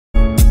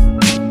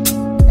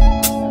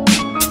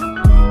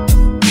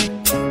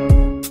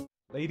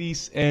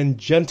Ladies and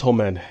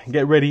gentlemen,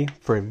 get ready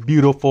for a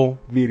beautiful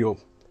video.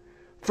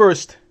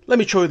 First, let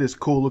me show you this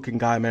cool looking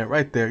guy, man.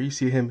 Right there, you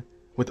see him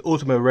with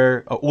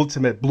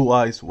ultimate blue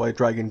eyes white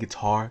dragon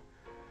guitar.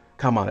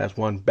 Come on, that's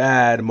one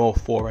bad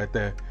mofo right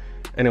there.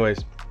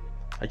 Anyways,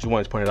 I just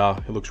wanted to point it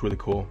out. It looks really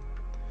cool.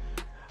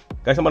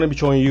 Guys, I'm going to be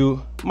showing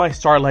you my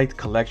Starlight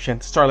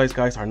collection. Starlights,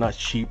 guys, are not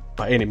cheap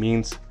by any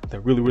means.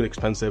 They're really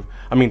expensive.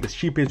 I mean, the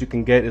cheapest you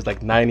can get is like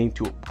 $90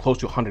 to close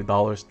to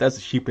 $100. That's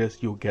the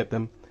cheapest you'll get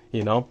them,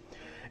 you know.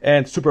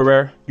 And super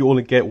rare, you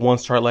only get one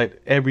Starlight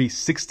every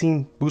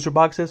 16 booster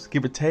boxes,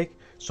 give or take.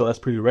 So that's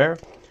pretty rare.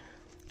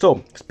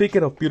 So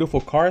speaking of beautiful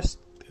cars,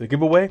 the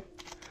giveaway,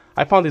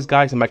 I found these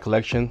guys in my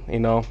collection, you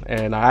know,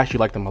 and I actually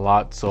like them a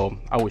lot. So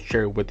I would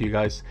share it with you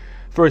guys.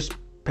 First,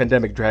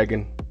 Pandemic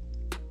Dragon,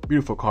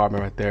 beautiful car,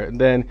 man, right there. And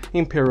then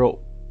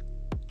Imperial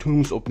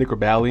Tombs of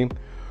Nickerbally,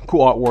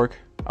 cool artwork.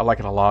 I like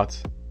it a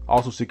lot.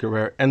 Also secret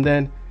rare. And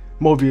then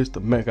Mobius the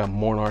Mega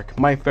Monarch,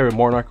 my favorite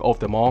Monarch of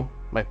them all,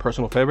 my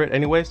personal favorite.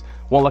 Anyways,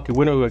 one lucky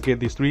winner will get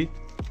these three.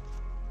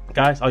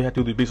 Guys, all you have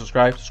to do is be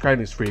subscribed.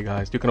 Subscribing is free,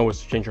 guys. You can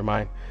always change your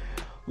mind.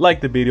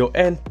 Like the video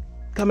and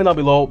comment down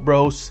below,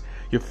 bros,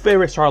 your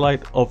favorite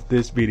Starlight of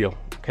this video.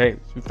 Okay,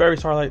 your favorite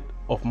Starlight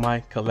of my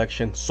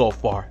collection so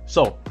far.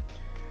 So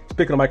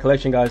speaking of my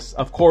collection, guys,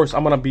 of course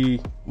I'm gonna be,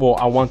 well,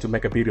 I want to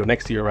make a video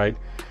next year, right?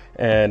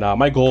 And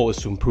my goal is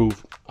to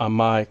improve on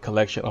my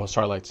collection of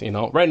Starlights. You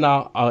know, right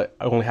now I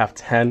only have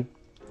 10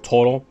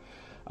 total.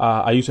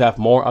 I used to have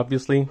more,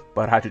 obviously,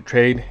 but I had to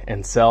trade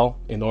and sell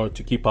in order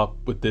to keep up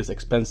with this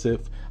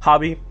expensive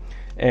hobby,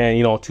 and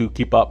you know, to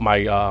keep up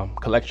my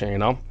collection, you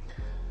know.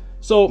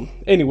 So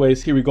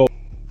anyways, here we go,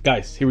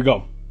 guys. Here we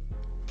go.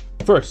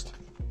 First,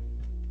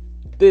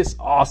 this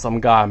awesome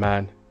guy,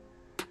 man,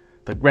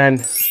 the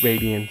Grand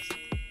Radiance.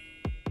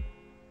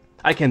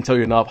 I can't tell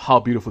you enough how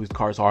beautiful these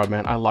cars are,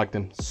 man. I like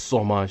them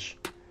so much.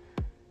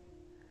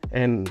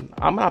 And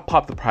I'm gonna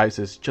pop the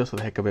prices just for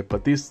the heck of it,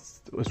 but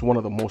this is one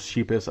of the most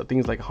cheapest. I think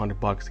it's like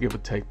 $100, give or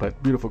take,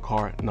 but beautiful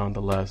car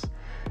nonetheless.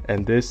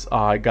 And this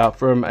I got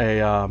from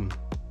a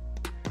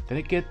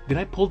did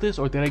I pull this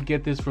or did I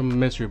get this from a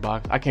mystery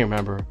box? I can't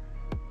remember.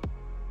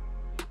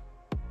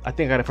 I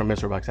think I got it from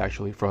mystery box,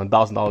 actually, from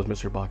 $1,000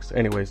 mystery box.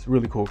 Anyways,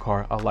 really cool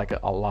car. I like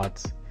it a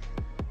lot.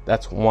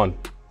 That's one.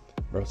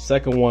 The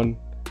second one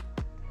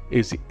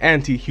is the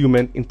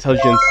Anti-Human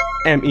Intelligence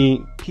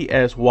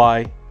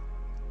MEPSYYA.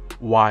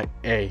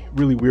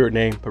 Really weird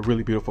name, but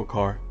really beautiful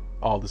car,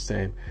 all the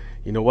same.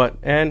 You know what?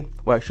 And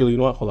well, actually, you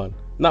know what? Hold on.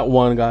 Not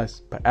one,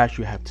 guys, but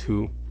actually I have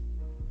two.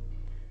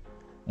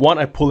 One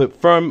I pull it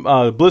from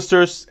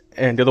blisters,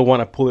 and the other one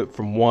I pull it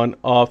from one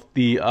of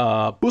the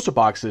booster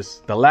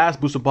boxes, the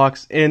last booster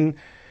box in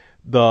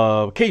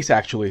the case,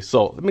 actually.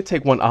 So let me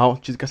take one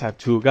out just because I have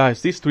two.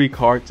 Guys, these three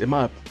cards, in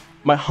my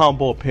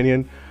humble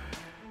opinion,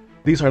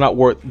 these are not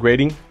worth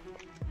grading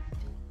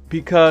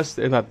because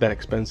they're not that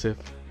expensive,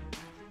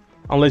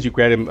 unless you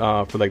grade them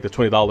for like the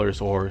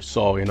 $20 or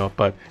so, you know.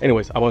 But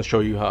anyways, I want to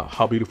show you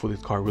how beautiful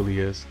this car really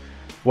is.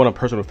 One of my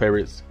personal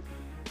favorites,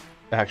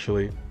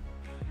 actually.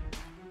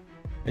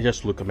 It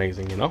just look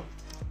amazing, you know.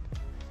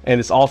 And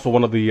it's also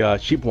one of the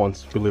cheap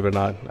ones, believe it or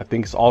not. I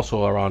think it's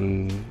also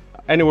around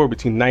anywhere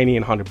between $90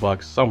 and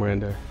 $100, somewhere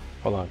in there.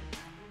 Hold on.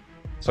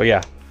 So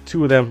yeah,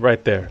 two of them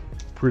right there,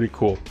 pretty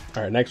cool.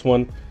 All right, next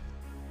one.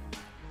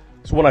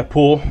 This one I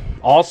pull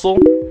also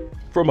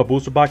from a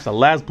booster box, the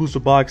last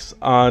booster box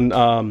on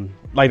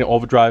Lightning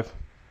Overdrive.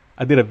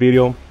 I did a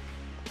video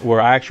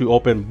where I actually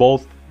opened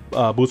both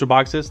booster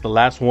boxes, the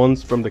last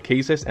ones from the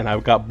cases, and I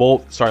got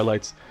both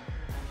Starlights.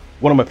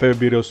 One of my favorite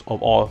videos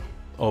of all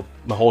of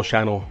my whole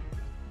channel.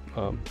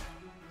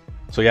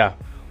 So yeah,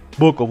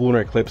 Book of Lunar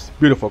Eclipse,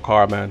 beautiful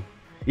car, man.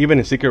 Even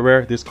in secret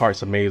rare, this car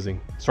is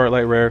amazing.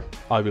 Starlight rare,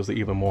 obviously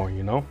even more,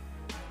 you know.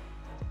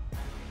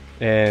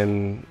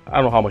 And I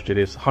don't know how much it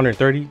is,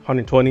 130,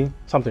 120,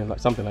 something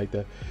like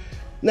that.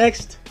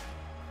 Next,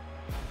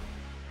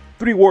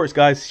 3 words,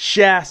 guys.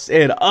 Shaz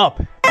it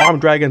up.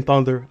 Armed Dragon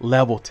Thunder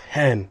level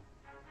 10.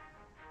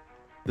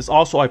 This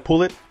also, I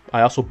pull it.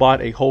 I also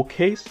bought a whole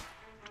case,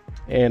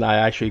 and I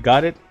actually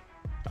got it.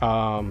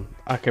 I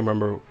can't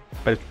remember,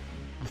 but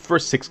the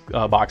first 6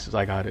 boxes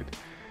I got it.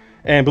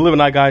 And believe it or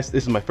not, guys,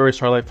 this is my first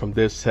Starlight from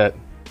this set.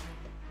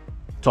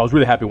 So I was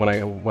really happy when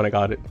I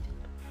got it.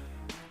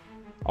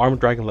 Armed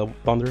Dragon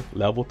Thunder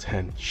level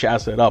 10.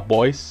 Shaz it up,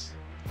 boys.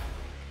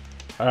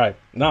 Alright,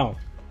 now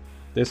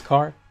this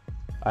car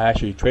I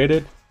actually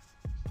traded.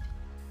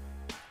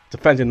 It's a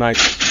Phantom Knight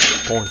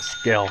Born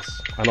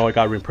Scales. I know it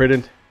got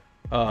reprinted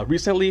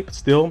recently, but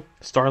still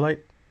Starlight.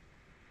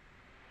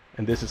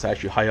 And this is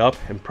actually high up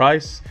in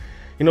price.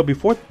 You know,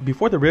 before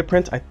the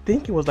reprint, I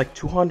think it was like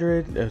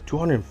 200,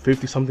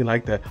 250, something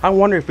like that. I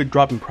wonder if it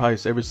dropped in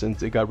price ever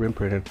since it got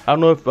reprinted. I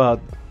don't know if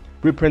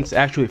reprints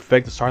actually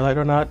affect the Starlight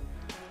or not.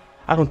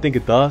 I don't think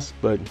it does,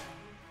 but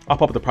I'll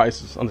pop up the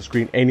prices on the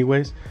screen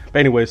anyways. But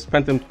anyways,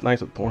 Phantom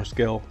Knights of Thorn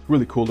Scale,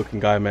 really cool looking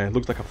guy, man.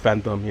 Looks like a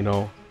phantom, you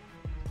know.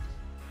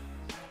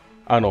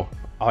 I don't know,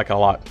 I like it a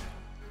lot.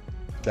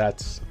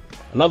 That's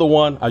another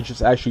one I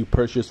just actually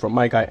purchased from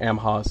my guy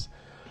Amha's.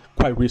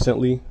 quite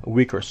recently, a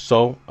week or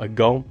so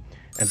ago,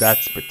 and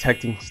that's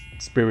Protecting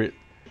Spirit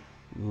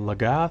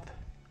Lagath,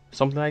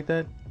 something like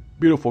that.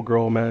 Beautiful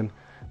girl, man.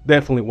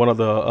 Definitely one of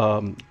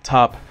the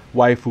top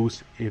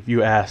waifus, if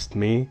you asked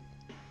me.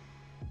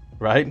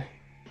 Right?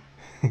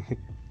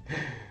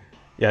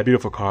 Yeah,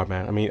 beautiful card,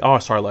 man. I mean, all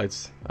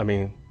Starlights. I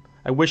mean,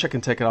 I wish I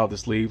can take it out of the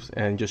sleeves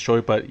and just show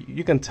it, but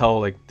you can tell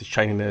like the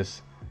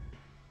shininess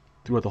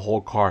throughout the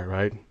whole card,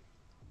 right?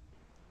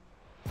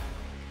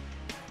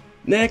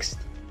 Next,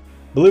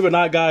 believe it or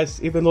not,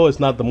 guys, even though it's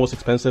not the most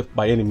expensive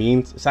by any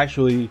means, it's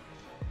actually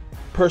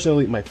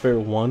personally my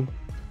favorite one,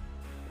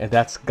 and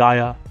that's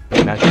Gaia,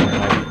 the National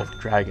Mighty of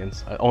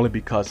Dragons. Only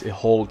because it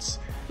holds,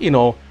 you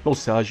know,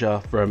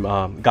 nostalgia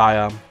from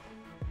Gaia.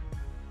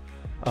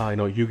 You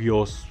know,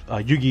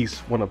 Yugi's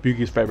one of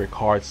Yugi's favorite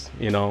cards,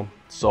 you know,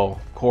 so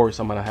of course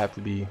I'm gonna have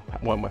to be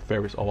one of my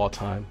favorites of all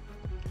time.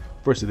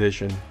 First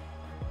edition.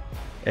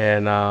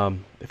 And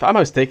if I'm not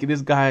mistaken,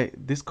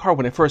 this card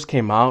when it first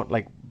came out,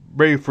 like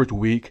very first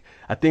week,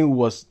 I think it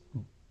was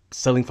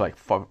selling for like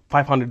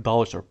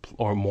 $500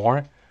 or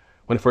more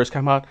when it first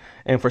came out,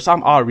 and for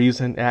some odd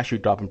reason it actually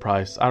dropped in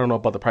price. I don't know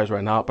about the price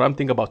right now, but I'm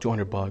thinking about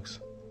 200 bucks.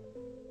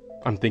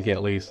 I'm thinking,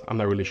 at least. I'm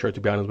not really sure,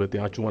 to be honest with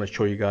you. I just want to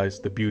show you guys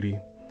the beauty,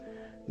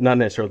 not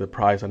necessarily the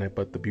price on it,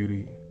 but the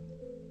beauty,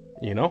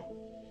 you know.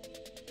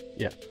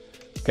 Yeah.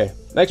 Okay,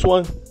 next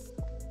one.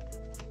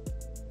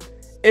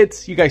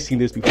 It's, you guys seen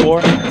this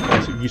before,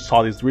 you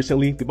saw this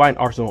recently, Divine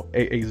Arsenal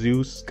AA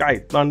Zeus Sky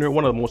Thunder,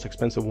 one of the most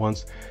expensive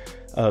ones.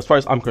 As far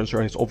as I'm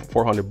concerned, it's over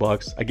 400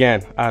 bucks.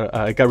 Again,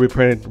 it got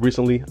reprinted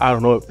recently. I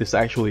don't know if this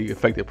actually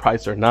affected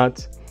price or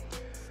not,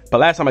 but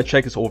last time I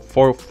checked, it's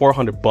over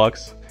 400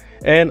 bucks.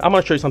 And I'm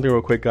gonna show you something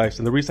real quick, guys.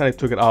 And the reason I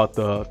took it out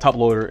the top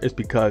loader is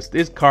because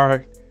this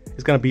card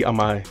is gonna be on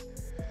my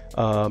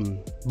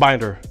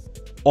binder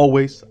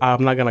always.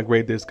 I'm not gonna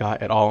grade this guy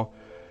at all.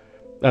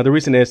 The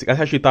reason is, I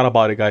actually thought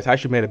about it, guys. I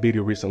actually made a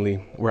video recently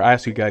where I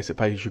asked you guys if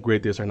I should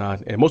grade this or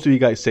not, and most of you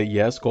guys say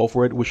yes, go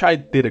for it, which I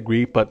did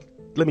agree. But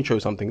let me show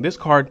you something. This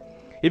card,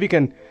 if you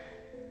can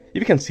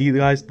see,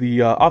 guys,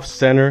 the off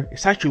center,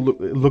 it's actually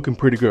looking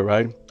pretty good,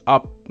 right?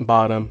 Up,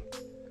 bottom,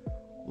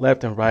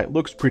 left and right,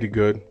 looks pretty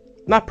good.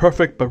 Not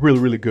perfect, but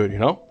really good, you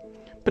know.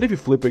 But if you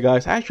flip it,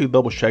 guys, I actually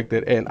double checked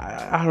it, and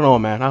I don't know,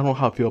 man. I don't know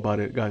how I feel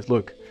about it, guys.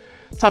 Look,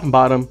 top and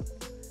bottom,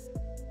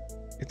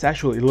 it's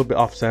actually a little bit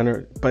off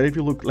center, but if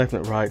you look left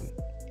and right,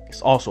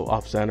 it's also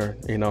off center,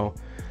 you know.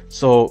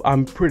 So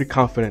I'm pretty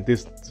confident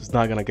this is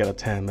not gonna get a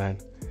 10, man.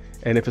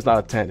 And if it's not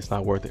a 10, it's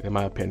not worth it, in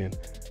my opinion.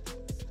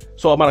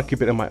 So I'm gonna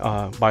keep it in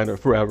my binder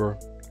forever.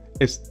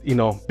 It's, you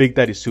know, Big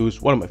Daddy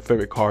Zeus, one of my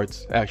favorite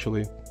cards,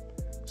 actually.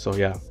 So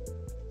yeah,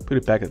 put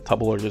it back at the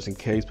top loader just in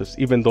case. But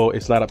even though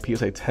it's not a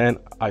PSA 10,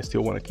 I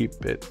still want to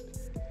keep it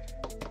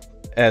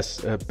as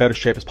better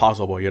shape as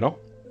possible, you know.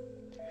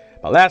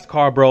 My last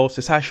card, bros,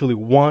 is actually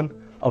one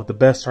of the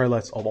best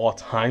Starlights of all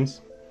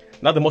times.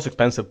 Not the most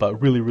expensive,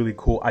 but really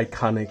cool,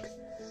 iconic.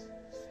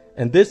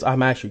 And this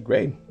I'm actually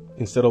grading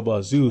instead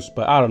of Zeus,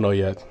 but I don't know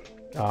yet.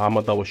 I'm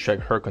gonna double check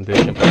her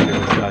condition. But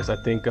anyways, guys, I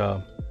think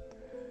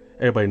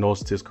everybody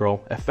knows this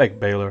girl. Effect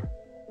Baylor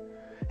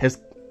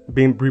has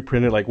been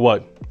reprinted like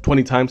what,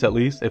 20 times at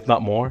least, if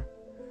not more,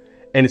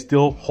 and it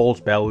still holds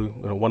value.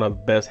 You know, one of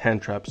the best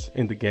hand traps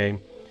in the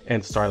game.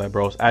 And Starlight,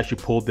 bros, I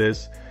actually pulled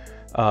this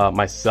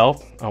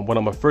myself. One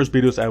of my first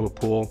videos I would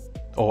pull.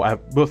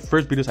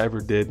 First videos I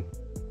ever did.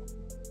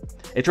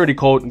 It's 30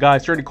 Code,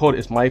 guys. 30 Code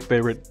is my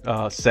favorite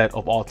set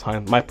of all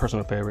time, my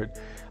personal favorite.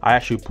 I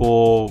actually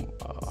pull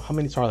how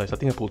many Starlights? I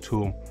think I pulled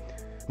 2.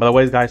 By the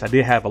way, guys, I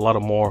did have a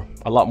lot more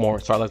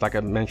Starlights, like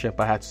I mentioned,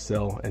 but I had to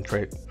sell and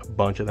trade a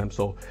bunch of them.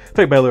 So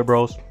Fake Baylor,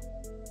 bros,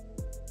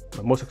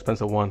 my most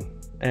expensive one,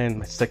 and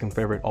my second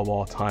favorite of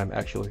all time,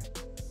 actually.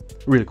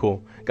 Really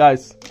cool,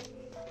 guys.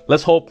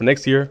 Let's hope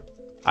next year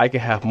I can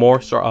have more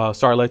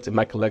Starlights in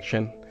my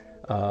collection.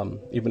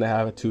 Even if I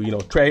have to, you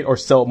know, trade or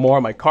sell more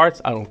of my cards,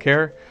 I don't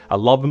care. I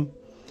love them.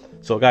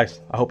 So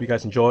guys, I hope you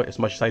guys enjoy as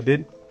much as I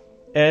did,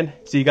 and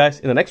see you guys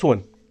in the next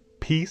one.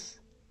 Peace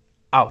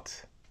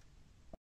out.